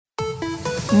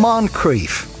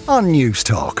Moncrief on News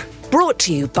Talk. Brought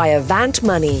to you by Avant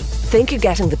Money. Think you're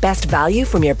getting the best value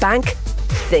from your bank?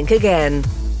 Think again.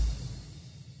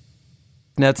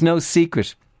 Now, it's no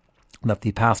secret that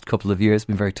the past couple of years have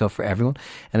been very tough for everyone,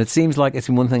 and it seems like it's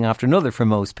been one thing after another for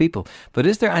most people. But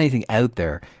is there anything out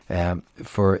there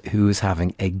for who is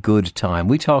having a good time?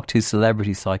 We talked to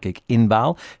celebrity psychic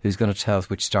Inbal, who's going to tell us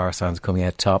which star signs are coming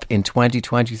out top in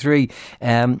 2023.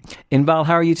 Inbal,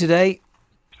 how are you today?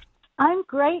 I'm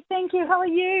great, thank you. How are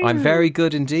you? I'm very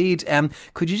good indeed.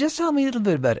 Could you just tell me a little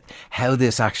bit about how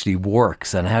this actually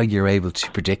works and how you're able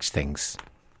to predict things?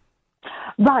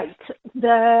 Right.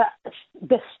 The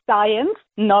science,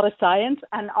 not a science,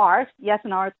 an art, yes,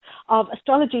 an art of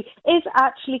astrology is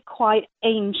actually quite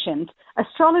ancient.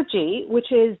 Astrology,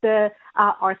 which is the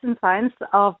art and science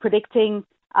of predicting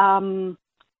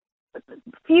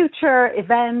future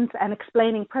events and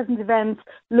explaining present events,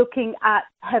 looking at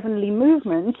heavenly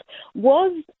movement,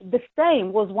 was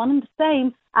one and the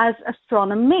same as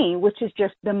astronomy, which is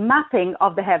just the mapping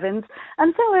of the heavens,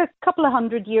 until a couple of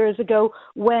hundred years ago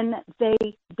when they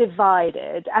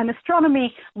divided. And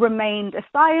astronomy remained a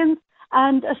science,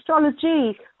 and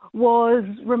astrology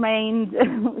remained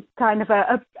kind of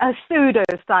a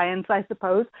pseudo-science, I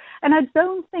suppose. And I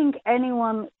don't think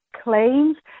anyone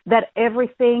claims that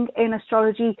everything in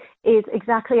astrology is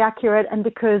exactly accurate, and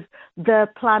because the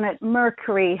planet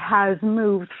Mercury has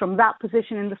moved from that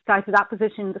position in the sky to that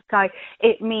position in the sky,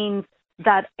 it means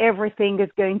that everything is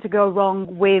going to go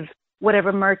wrong with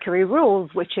whatever Mercury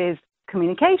rules, which is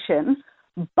communication.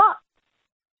 But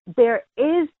there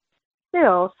is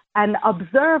still an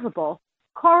observable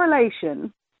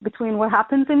correlation between what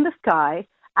happens in the sky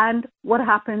and what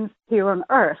happens here on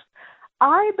Earth.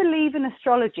 I believe in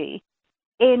astrology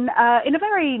in a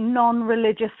very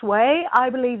non-religious way.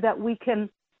 I believe that we can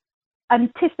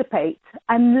anticipate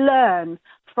and learn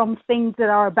from things that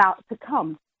are about to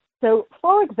come. So,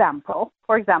 for example,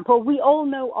 we all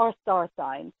know our star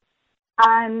sign.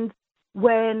 And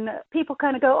when people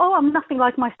kind of go, oh, I'm nothing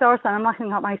like my star sign,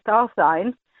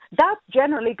 that's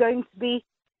generally going to be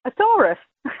a Taurus.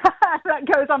 That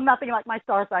goes, I'm nothing like my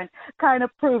star sign, kind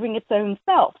of proving its own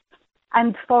self.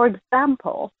 And for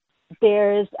example,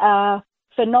 there's a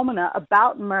phenomena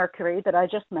about Mercury that I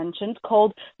just mentioned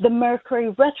called the Mercury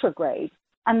retrograde.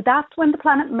 And that's when the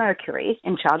planet Mercury,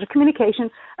 in charge of communication,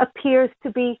 appears to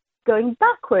be going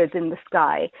backwards in the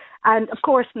sky. And of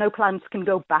course, no planets can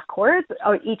go backwards,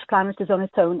 or each planet is on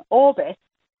its own orbit.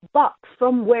 But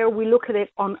from where we look at it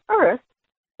on Earth,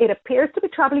 it appears to be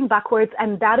traveling backwards,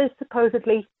 and that is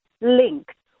supposedly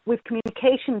linked with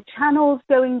communication channels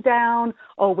going down,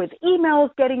 or with emails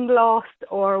getting lost,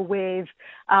 or with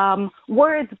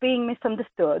words being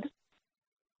misunderstood.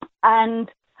 And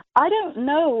I don't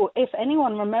know if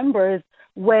anyone remembers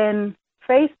when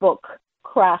Facebook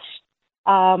crashed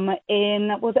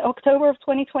was it October of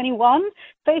 2021?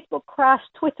 Facebook crashed,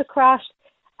 Twitter crashed,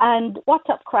 and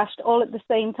WhatsApp crashed all at the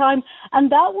same time.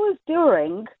 And that was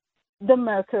during the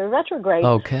Mercury retrograde,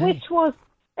 which was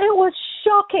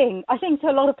shocking, I think, to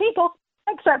a lot of people,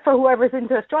 except for whoever's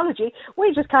into astrology.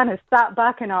 We just kind of sat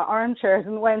back in our armchairs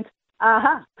and went,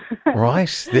 aha.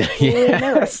 Right.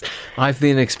 Yes. I've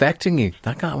been expecting you.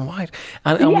 That got white.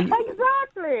 And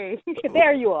exactly.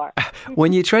 There you are.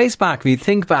 When you trace back, when you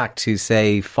think back to,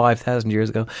 say, 5,000 years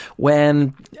ago,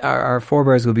 when our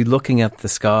forebears will be looking at the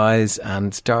skies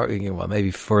and starting, well,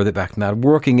 maybe further back than that,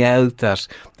 working out that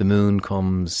the moon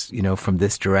comes, from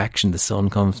this direction, the sun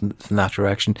comes from that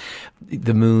direction,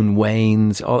 the moon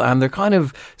wanes, and they're kind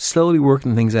of slowly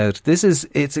working things out.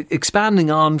 It's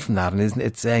expanding on from that, and isn't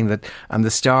it saying that, and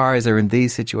the stars are in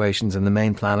these situations and the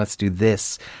main planets do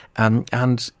this. And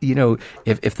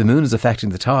if the moon is affecting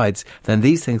the tides, then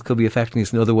these things could be affecting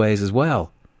us in other ways as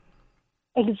well.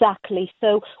 Exactly.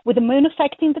 So with the moon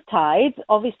affecting the tides,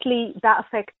 obviously that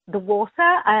affects the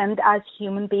water. And as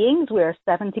human beings, we're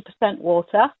 70%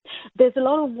 water. There's a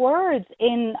lot of words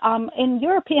in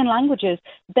European languages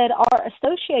that are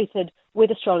associated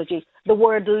with astrology. The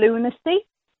word lunacy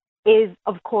is,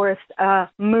 of course,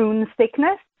 moon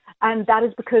sickness. And that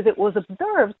is because it was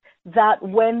observed that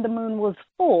when the moon was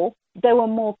full, there were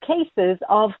more cases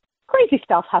of crazy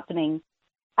stuff happening.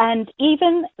 And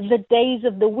even the days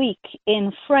of the week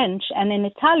in French and in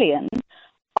Italian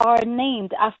are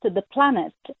named after the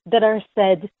planets that are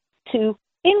said to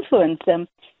influence them.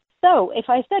 So if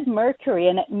I said Mercury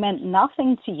and it meant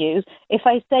nothing to you, if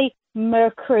I say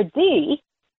Mercredi,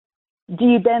 do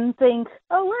you then think,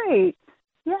 oh, wait,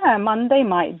 yeah, Monday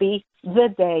might be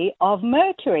the day of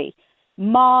Mercury?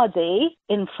 Mardi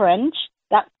in French,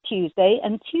 that's Tuesday,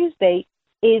 and Tuesday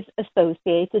is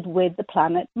associated with the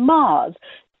planet Mars.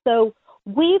 So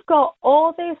we've got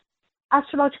all this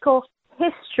astrological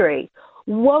history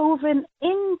woven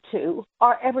into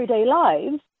our everyday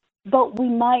lives, but we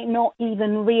might not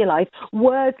even realize.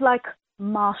 Words like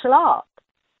martial art,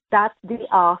 that's the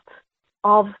art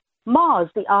of Mars,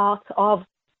 the art of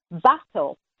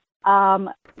battle.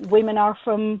 Women are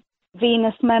from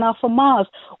Venus, men are from Mars.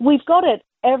 We've got it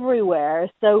everywhere.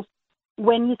 So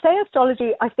when you say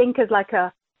astrology, I think is like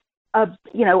a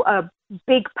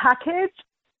big package.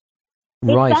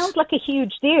 It sounds like a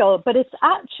huge deal, but it's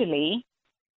actually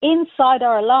inside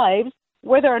our lives,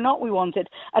 whether or not we want it.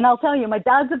 And I'll tell you, my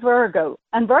dad's a Virgo,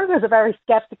 and Virgos are very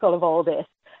skeptical of all this.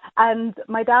 And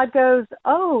my dad goes,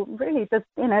 "Oh, really? Is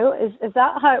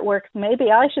that how it works? Maybe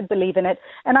I should believe in it."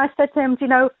 And I said to him,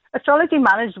 astrology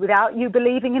managed without you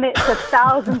believing in it for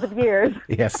thousands of years.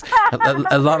 Yes,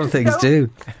 a lot of things do.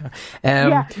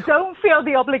 Don't feel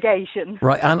the obligation.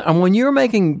 Right, and when you're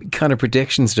making kind of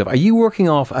prediction stuff, are you working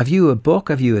off, have you a book,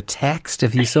 have you a text,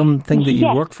 have you something that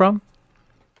you work from?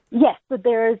 Yes, so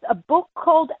there's a book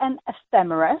called An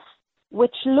Ephemeris,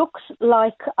 which looks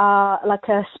like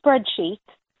a spreadsheet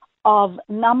of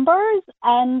numbers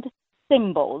and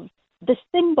symbols. The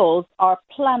symbols are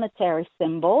planetary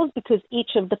symbols because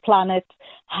each of the planets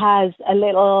has a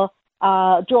little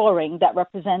drawing that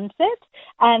represents it.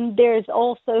 And there's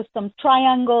also some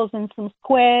triangles and some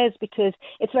squares because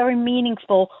it's very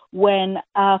meaningful when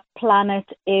a planet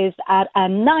is at a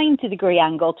 90-degree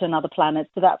angle to another planet.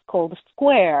 So that's called a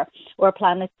square, or a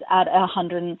planet at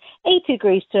 180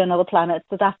 degrees to another planet.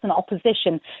 So that's an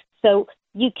opposition. So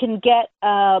you can get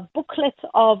a booklet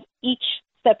of each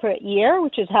separate year,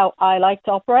 which is how I like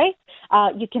to operate.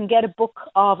 You can get a book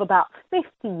of about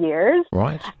 50 years.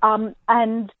 Right.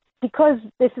 And because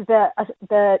this is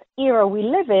the era we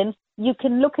live in, you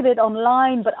can look at it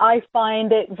online, but I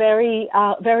find it very,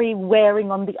 very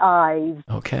wearing on the eyes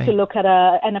to look at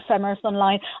an ephemeris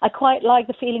online. I quite like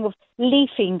the feeling of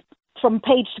leafing from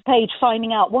page to page,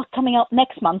 finding out what's coming up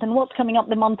next month and what's coming up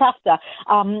the month after.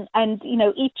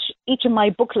 Each of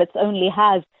my booklets only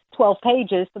has 12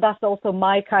 pages, so that's also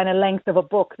my kind of length of a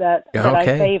book that I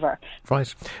favour.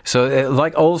 Right. So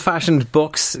like old-fashioned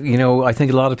books, I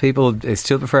think a lot of people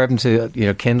still prefer them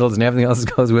to, Kindles and everything else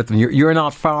that goes with them. You're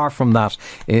not far from that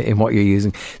in what you're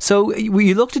using. So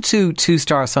you looked at two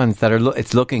star signs that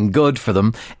it's looking good for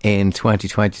them in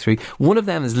 2023. One of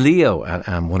them is Leo,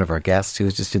 and one of our guests who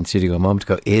was just in the studio a moment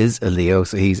ago is a Leo,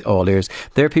 so he's all ears.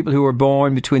 They're people who were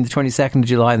born between the 22nd of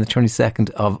July and the 22nd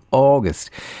of August.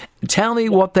 Tell me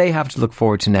what they have to look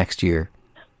forward to next year.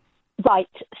 Right.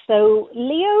 So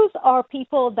Leos are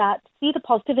people that see the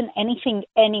positive in anything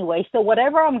anyway. So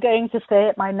whatever I'm going to say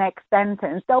at my next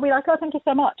sentence, they'll be like, "Oh, thank you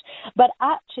so much." But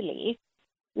actually,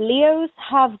 Leos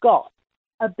have got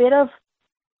a bit of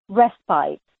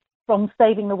respite from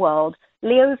saving the world.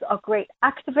 Leos are great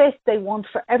activists. They want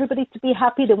for everybody to be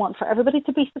happy. They want for everybody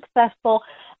to be successful.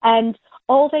 And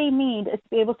all they need is to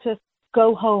be able to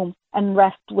go home and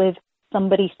rest with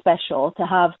somebody special, to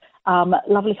have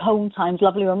lovely home times,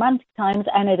 lovely romantic times,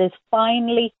 and it is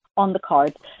finally on the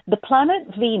cards. The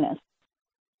planet Venus,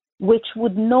 which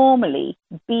would normally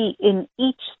be in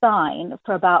each sign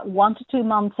for about 1 to 2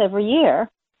 months every year,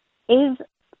 is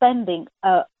spending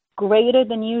a greater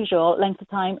than usual length of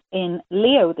time in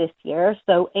Leo this year.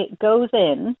 So it goes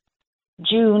in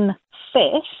June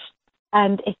 5th,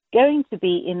 and it's going to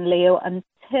be in Leo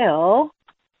until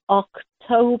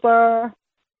October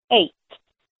 8th.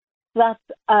 That's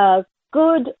a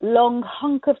good long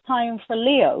hunk of time for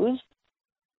Leos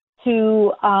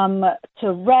to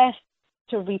rest,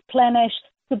 to replenish,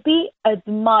 to be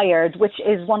admired, which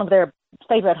is one of their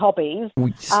favorite hobbies,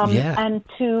 and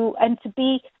to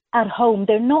be at home.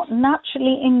 They're not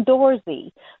naturally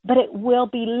indoorsy, but it will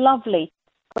be lovely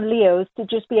for Leos to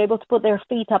just be able to put their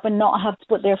feet up and not have to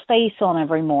put their face on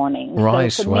every morning.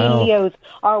 Right, so for me, Leos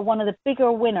are one of the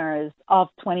bigger winners of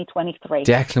 2023.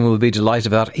 Declan will be delighted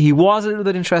about that. He was a little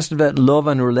bit interested about love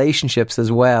and relationships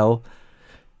as well.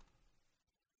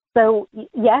 So,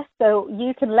 yes, so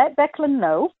you can let Declan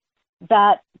know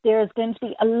that there's going to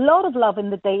be a lot of love in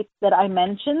the dates that I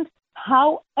mentioned.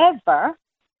 However,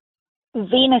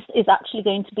 Venus is actually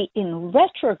going to be in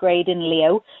retrograde in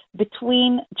Leo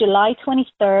between July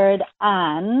 23rd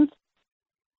and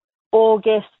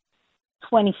August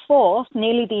 24th,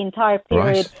 nearly the entire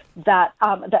period that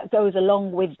goes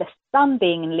along with the sun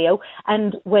being in Leo.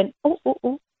 And when what?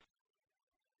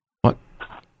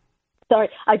 Sorry,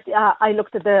 I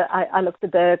looked at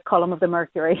the column of the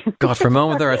Mercury. God, for a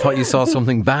moment there, I thought you saw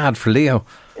something bad for Leo.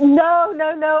 No.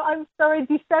 I'm sorry.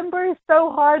 December is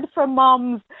so hard for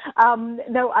moms.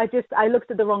 I looked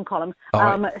at the wrong column.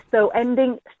 So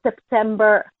ending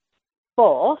September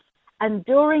 4th And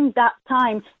during that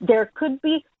time, there could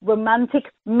be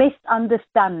romantic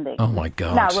misunderstandings. Oh, my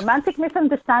God. Now, romantic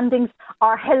misunderstandings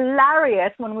are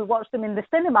hilarious when we watch them in the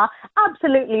cinema.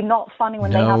 Absolutely not funny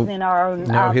when they happen in our own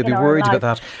No, he'll be worried about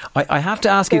that. I have to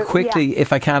ask you quickly,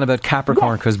 if I can, about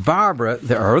Capricorn, because Barbara,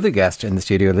 our other guest in the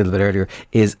studio a little bit earlier,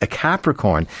 is a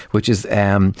Capricorn, which is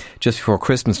just before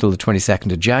Christmas till the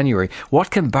 22nd of January.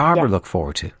 What can Barbara look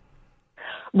forward to?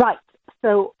 Right.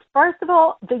 So, first of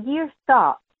all, the year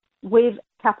starts with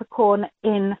Capricorn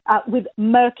with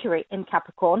Mercury in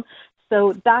Capricorn.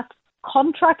 So that's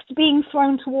contracts being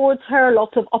thrown towards her,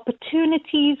 lots of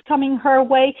opportunities coming her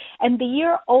way. And the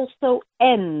year also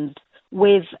ends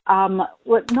with,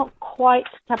 not quite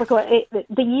Capricorn.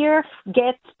 The year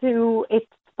gets to its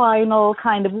final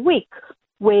kind of week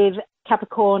with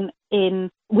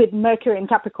with Mercury in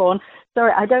Capricorn.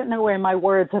 Sorry, I don't know where my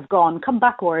words have gone. Come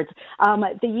backwards.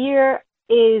 The year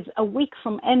is a week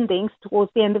from ending,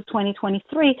 towards the end of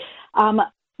 2023.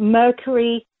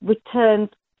 Mercury returns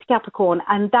to Capricorn,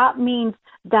 and that means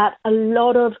that a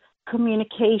lot of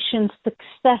communication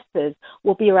successes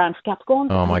will be around for Capricorn.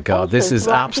 Oh my God, this is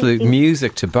absolute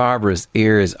music to Barbara's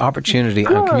ears. Opportunity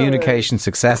and communication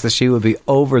successes. She will be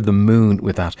over the moon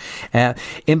with that.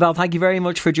 Inbal, thank you very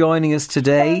much for joining us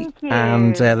today. Thank you.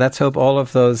 And let's hope all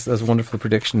of those wonderful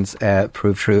predictions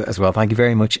prove true as well. Thank you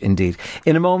very much indeed.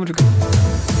 In a moment,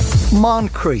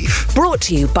 Moncrief. Brought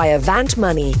to you by Avant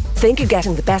Money. Think you're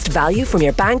getting the best value from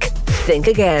your bank? Think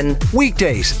again.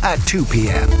 Weekdays at 2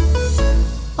 p.m.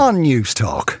 on News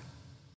Talk.